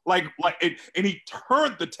 And he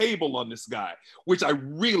turned the table on this guy, which I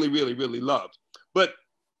really, really, really loved. But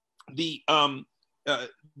the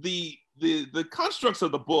constructs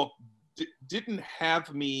of the book didn't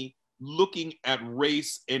have me looking at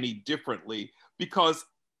race any differently, because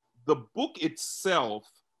the book itself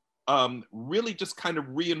really just kind of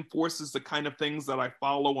reinforces the kind of things that I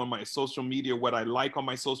follow on my social media, what I like on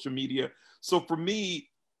my social media. So for me,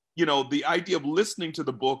 the idea of listening to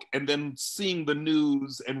the book and then seeing the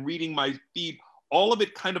news and reading my feed, all of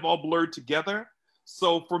it kind of all blurred together.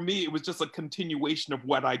 So for me, it was just a continuation of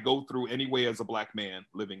what I go through anyway as a Black man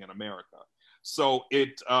living in America. So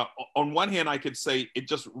it, on one hand, I could say it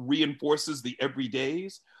just reinforces the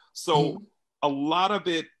everydays. So a lot of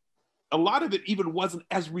it even wasn't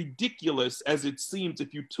as ridiculous as it seems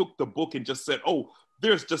if you took the book and just said, oh,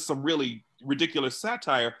 there's just some really ridiculous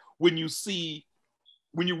satire. When you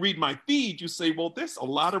read my feed, you say, well, there's a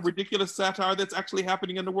lot of ridiculous satire that's actually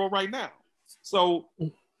happening in the world right now. So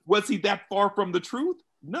was he that far from the truth?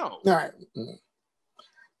 No. All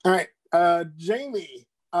right. Jamie,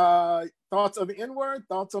 thoughts on the N-word,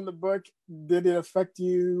 thoughts on the book? Did it affect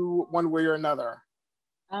you one way or another?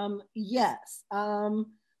 Yes.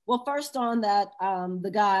 Well, first on that,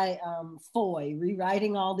 the guy, Foy,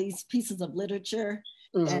 rewriting all these pieces of literature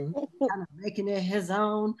and kind of making it his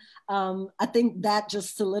own. I think that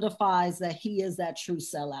just solidifies that he is that true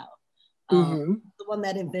sellout. The one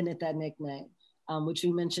that invented that nickname, which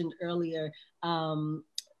we mentioned earlier.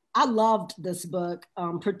 I loved this book,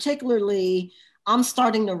 particularly I'm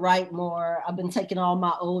starting to write more. I've been taking all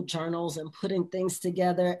my old journals and putting things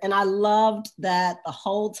together. And I loved that the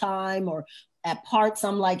whole time, or at parts,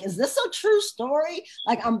 I'm like, is this a true story?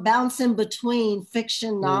 Like I'm bouncing between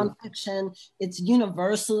fiction, nonfiction. It's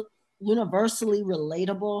universally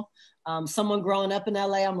relatable. Someone growing up in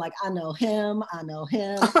LA, I'm like, I know him.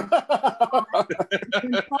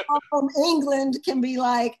 From England can be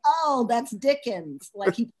like, oh, that's Dickens.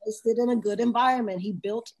 Like he placed it in a good environment. He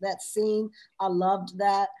built that scene. I loved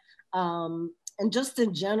that. And just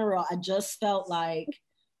in general, I just felt like,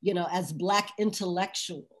 as Black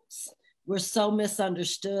intellectuals, we're so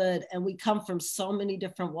misunderstood and we come from so many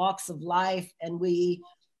different walks of life, and we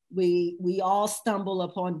we all stumble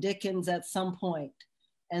upon Dickens at some point.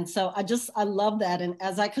 And so I love that. And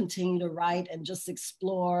as I continue to write and just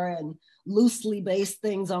explore and loosely base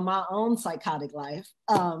things on my own psychotic life,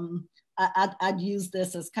 I'd use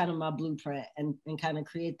this as kind of my blueprint and kind of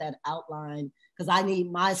create that outline, because I need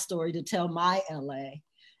my story to tell my LA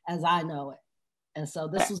as I know it. And so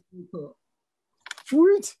this was really cool.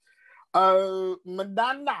 Sweet.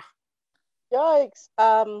 Madonna. Yikes.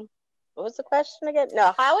 What was the question again?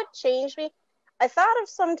 No, how it changed me. I thought of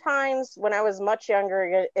sometimes when I was much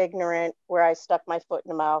younger, ignorant, where I stuck my foot in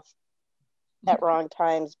the mouth at wrong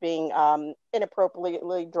times, being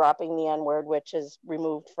inappropriately dropping the N-word, which is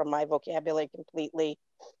removed from my vocabulary completely.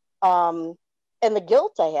 And the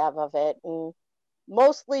guilt I have of it, and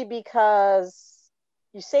mostly because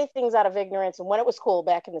you say things out of ignorance, and when it was cool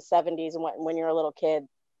back in the 70s and when you're a little kid,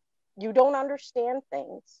 you don't understand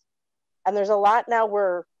things. And there's a lot now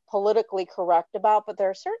we're politically correct about, but there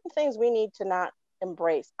are certain things we need to not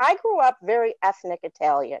embrace. I grew up very ethnic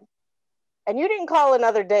Italian, and you didn't call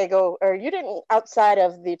another Dago, or you didn't, outside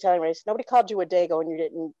of the Italian race, nobody called you a Dago and you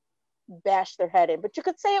didn't bash their head in, but you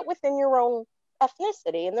could say it within your own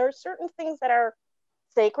ethnicity. And there are certain things that are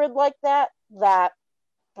sacred like that,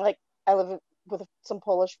 like I live with some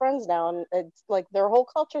Polish friends now, and it's like their whole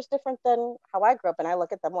culture is different than how I grew up, and I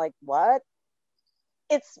look at them like, what?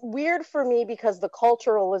 It's weird for me because the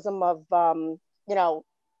culturalism of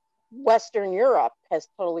Western Europe has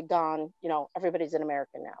totally gone. Everybody's an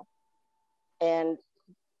American now, and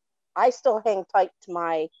I still hang tight to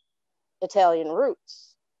my Italian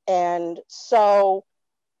roots. And so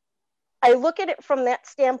I look at it from that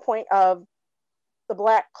standpoint of the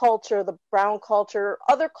Black culture, the brown culture,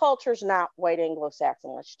 other cultures, not white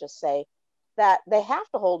Anglo-Saxon, let's just say, that they have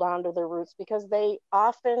to hold on to their roots because they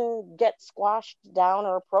often get squashed down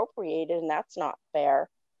or appropriated, and that's not fair.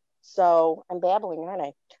 So I'm babbling,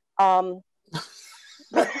 aren't I?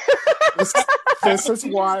 This is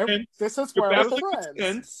why we're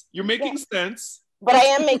friends. You're making sense. But I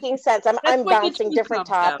am making sense. I'm bouncing different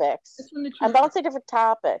topics. I'm bouncing different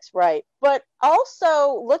topics, right? But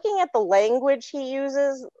also looking at the language he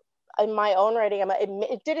uses in my own writing,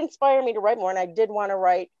 it did inspire me to write more, and I did want to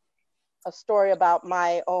write a story about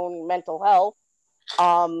my own mental health.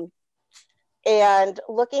 And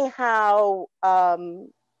looking how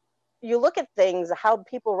you look at things, how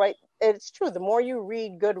people write. It's true. The more you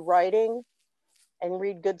read good writing and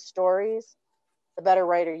read good stories, the better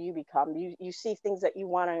writer you become. You see things that you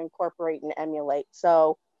want to incorporate and emulate.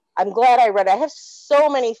 So I'm glad I read. I have so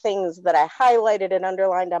many things that I highlighted and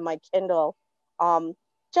underlined on my Kindle.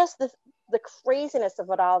 Just the craziness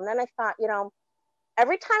of it all. And then I thought,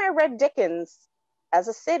 every time I read Dickens as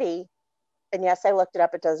a city, and yes, I looked it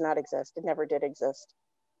up, it does not exist. It never did exist.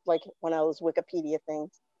 Like one of those Wikipedia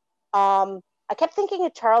things. I kept thinking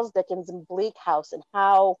of Charles Dickens and Bleak House and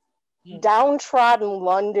how downtrodden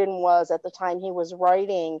London was at the time he was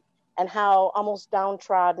writing, and how almost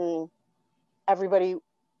downtrodden everybody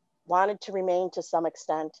wanted to remain to some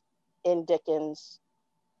extent in Dickens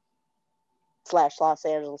 / Los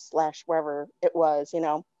Angeles / wherever it was,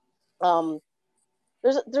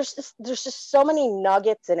 There's just so many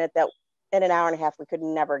nuggets in it that in an hour and a half we could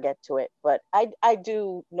never get to it. But I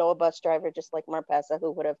do know a bus driver just like Marpessa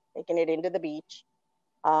who would have taken it into the beach.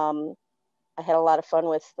 I had a lot of fun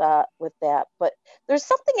with that. But there's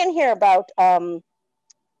something in here about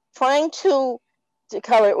trying to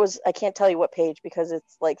color. It was, I can't tell you what page because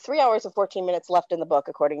it's like 3 hours and 14 minutes left in the book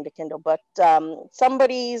according to Kindle. But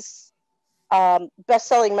somebody's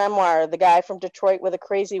best-selling memoir, the guy from Detroit with a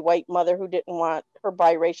crazy white mother who didn't want her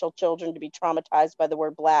biracial children to be traumatized by the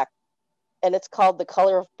word Black, and it's called The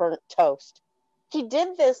Color of Burnt Toast. He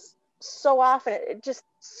did this so often, it just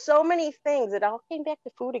so many things. It all came back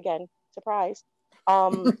to food again. Surprise.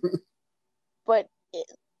 But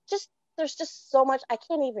there's just so much. I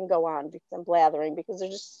can't even go on because I'm blathering, because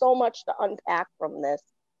there's just so much to unpack from this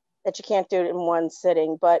that you can't do it in one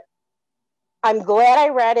sitting. But I'm glad I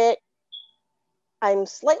read it. I'm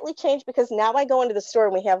slightly changed because now I go into the store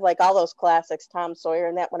and we have like all those classics, Tom Sawyer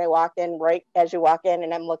and that, when I walk in, right as you walk in,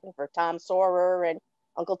 and I'm looking for Tom Sawyer and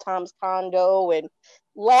Uncle Tom's Condo and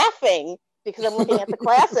laughing because I'm looking at the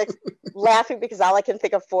classics, laughing because all I can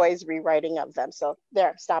think of Foy's rewriting of them. So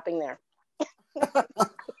there, stopping there.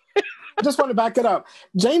 I just want to back it up.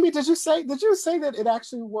 Jamie, did you say that it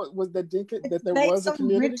actually was the Dickens, that there was a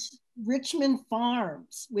community? Richmond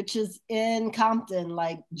Farms, which is in Compton,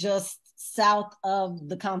 like just south of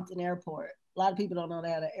the Compton airport. A lot of people don't know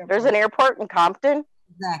that airport. There's an airport in Compton?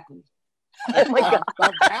 Exactly. Oh my God.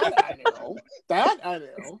 That I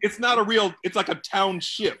know. It's not a real, it's like a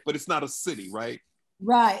township, but it's not a city, right?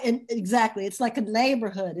 Right, and exactly. It's like a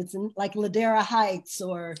neighborhood. It's in like Ladera Heights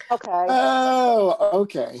or Okay. Oh,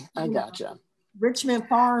 okay. I gotcha. Richmond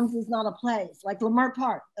Farms is not a place. Like Lamert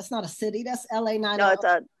Park, that's not a city. That's LA No, it's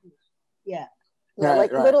 901. a Yeah. yeah,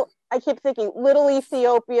 like Right. little. I keep thinking little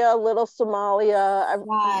Ethiopia, little Somalia.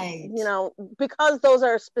 Right. You know, because those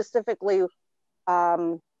are specifically, I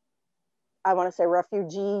want to say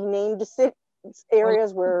refugee named Or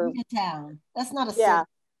areas where, town. That's not a yeah, city.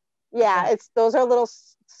 yeah, Yeah. it's those are little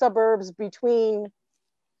suburbs between,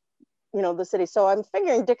 you know, the city. So I'm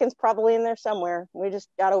figuring Dickens probably in there somewhere. We just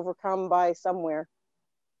got overcome by somewhere.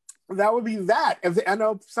 That would be that. I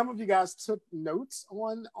know some of you guys took notes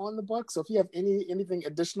on the book, so if you have anything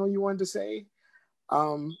additional you wanted to say,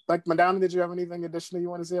 like Madonna, did you have anything additional you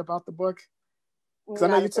want to say about the book? Because I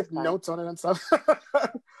know Not you at this took time. notes on it and stuff.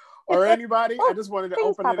 Or anybody. I just wanted to Things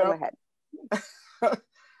open pop it in up. my head.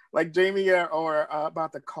 Like Jamie or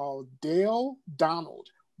about to call Dale Donald.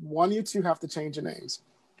 One of you two have to change your names.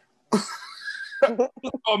 Just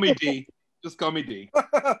call me D. Just call me D.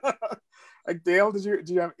 Like Dale, do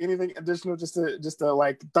you have anything additional just to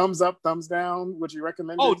like thumbs up, thumbs down? Would you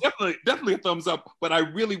recommend Oh, it? definitely a thumbs up. But I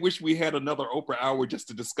really wish we had another Oprah hour just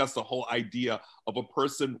to discuss the whole idea of a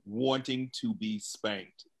person wanting to be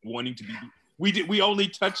spanked, wanting to be. We only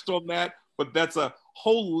touched on that, but that's a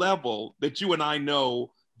whole level that you and I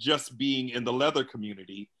know just being in the leather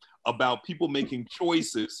community about people making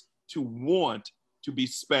choices to want to be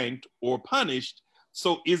spanked or punished.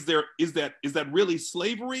 So is that really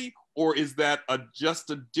slavery, or is that just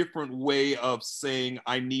a different way of saying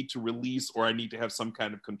I need to release or I need to have some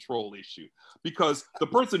kind of control issue? Because the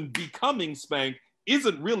person becoming spanked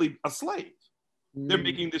isn't really a slave. They're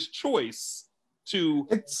making this choice to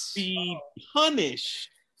be punished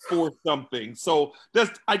for something. So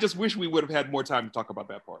I just wish we would have had more time to talk about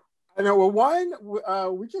that part. I know.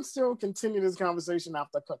 Well, we can still continue this conversation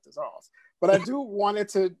after I cut this off, but I do wanted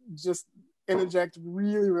to just interject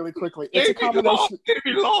really, really quickly. It's a combination.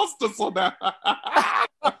 Maybe lost us on that.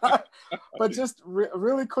 But just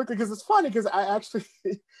really quickly, because it's funny, because I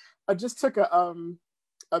just took a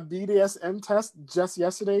BDSM test just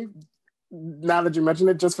yesterday. Now that you mention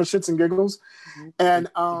it, just for shits and giggles, and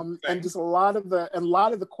just a lot of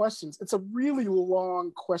the questions. It's a really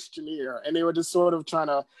long questionnaire, and they were just sort of trying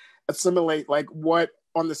to assimilate like what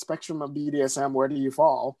on the spectrum of BDSM, where do you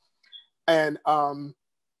fall, and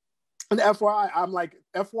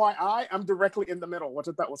FYI, I'm directly in the middle, which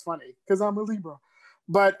I thought was funny because I'm a Libra.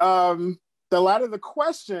 But a lot of the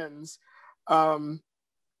questions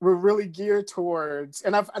were really geared towards,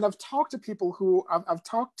 and I've talked to people who I've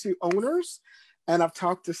talked to owners, and I've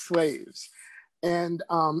talked to slaves, and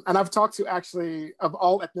I've talked to actually of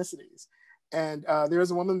all ethnicities. And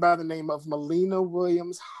there's a woman by the name of Melina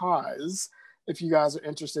Williams Haas, if you guys are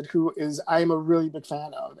interested, who I'm a really big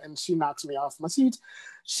fan of, and she knocks me off my seat.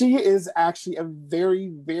 She is actually a very,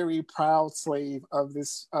 very proud slave of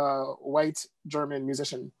this white German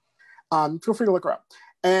musician. Feel free to look her up.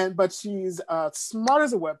 But she's smart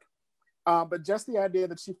as a whip. But just the idea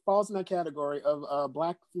that she falls in that category of a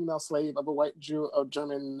black female slave of a white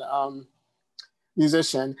German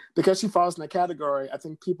musician, because she falls in that category, I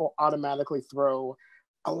think people automatically throw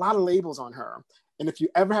a lot of labels on her. And if you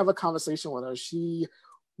ever have a conversation with her, she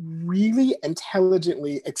really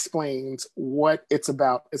intelligently explains what it's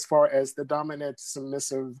about as far as the dominant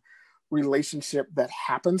submissive relationship that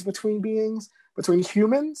happens between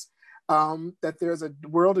humans, that there's a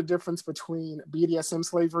world of difference between BDSM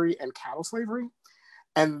slavery and cattle slavery.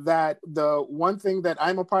 And that the one thing that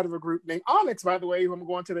I'm a part of a group named Onyx, by the way, who I'm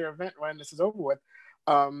going to their event when this is over with.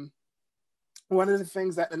 One of the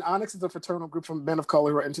things and Onyx is a fraternal group from men of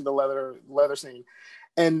color who are into the leather scene.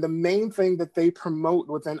 And the main thing that they promote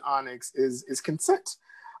within Onyx is consent.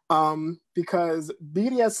 Because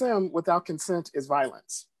BDSM without consent is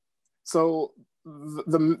violence. So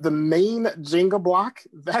the main Jenga block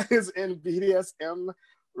that is in BDSM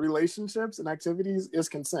relationships and activities is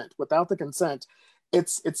consent. Without the consent,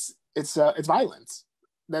 it's violence.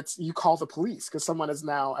 You call the police because someone is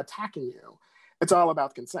now attacking you. It's all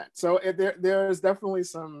about consent. So there's definitely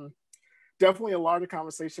a larger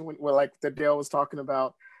conversation where like that Dale was talking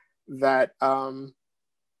about that. And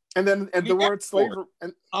the word slavery.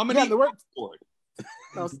 And how many asked for it?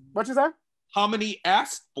 What you say? How many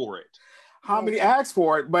asked for it? How many asked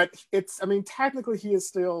for it? But technically he is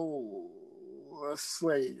still a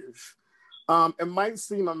slave. It might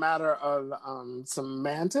seem a matter of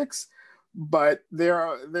semantics, but there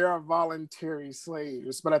are voluntary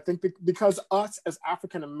slaves. But I think because us as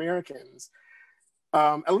African Americans,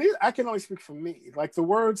 at least I can only speak for me. Like the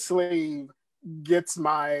word slave gets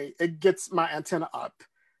my antenna up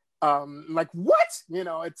Like, what? You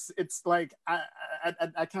know, it's like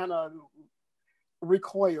I kind of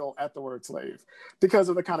recoil at the word slave because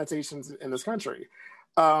of the connotations in this country.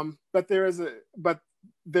 But there's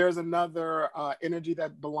another energy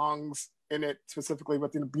that belongs in it, specifically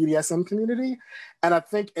within the BDSM community. And I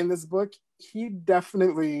think in this book, he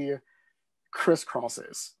definitely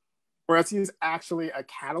crisscrosses. Whereas he's actually a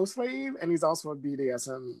cattle slave and he's also a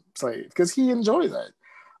BDSM slave because he enjoys it.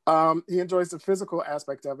 He enjoys the physical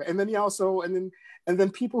aspect of it. And then he also, and then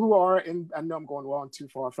people who are in, I know I'm going on too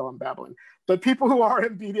far, I feel I'm babbling, but people who are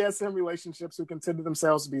in BDSM relationships who consider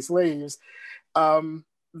themselves to be slaves,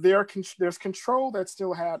 there's control that's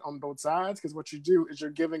still had on both sides, because what you do is you're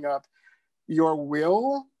giving up your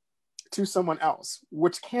will to someone else,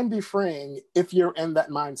 which can be freeing if you're in that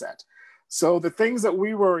mindset. So the things that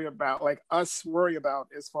we worry about, like us worry about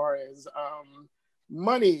as far as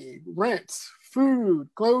money, rent, food,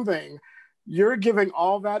 clothing, you're giving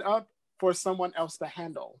all that up for someone else to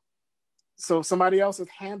handle. So somebody else is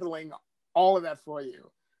handling all of that for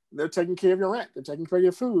you. They're taking care of your rent, they're taking care of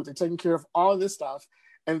your food, they're taking care of all of this stuff,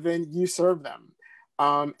 and then you serve them.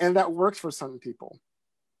 And that works for some people.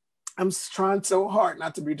 I'm trying so hard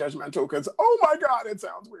not to be judgmental because, oh my God, it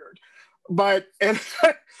sounds weird. But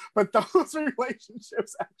those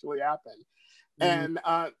relationships actually happen. Mm-hmm.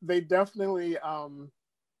 And they definitely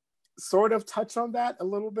sort of touch on that a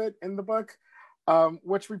little bit in the book,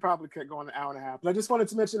 which we probably could go on an hour and a half. But I just wanted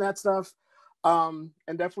to mention that stuff. And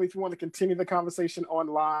definitely if you want to continue the conversation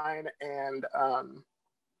online and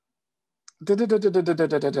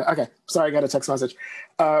okay, sorry, I got a text message.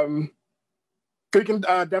 You can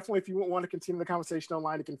definitely, if you want to continue the conversation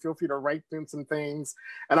online, you can feel free to write them some things,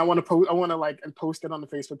 and I want to post it on the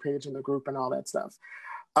Facebook page and the group and all that stuff.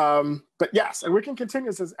 But yes, and we can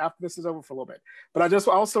continue this after this is over for a little bit. But I just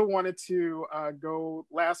also wanted to go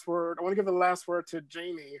last word. I want to give the last word to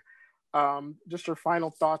Jamie. Just your final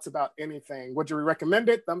thoughts about anything. Would you recommend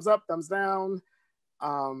it? Thumbs up, thumbs down?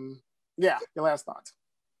 Yeah, your last thoughts.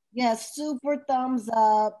 Yeah, super thumbs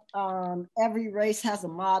up. Every race has a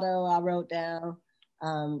motto I wrote down.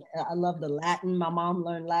 I love the Latin. My mom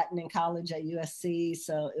learned Latin in college at USC,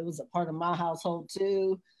 so it was a part of my household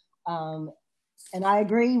too. And I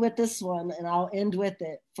agree with this one, and I'll end with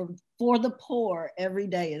it. For the poor, every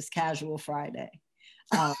day is Casual Friday.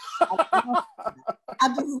 I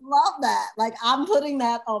just love that. Like, I'm putting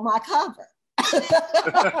that on my cover.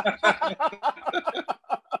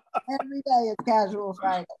 Every day is Casual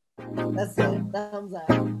Friday. That's it. Thumbs up.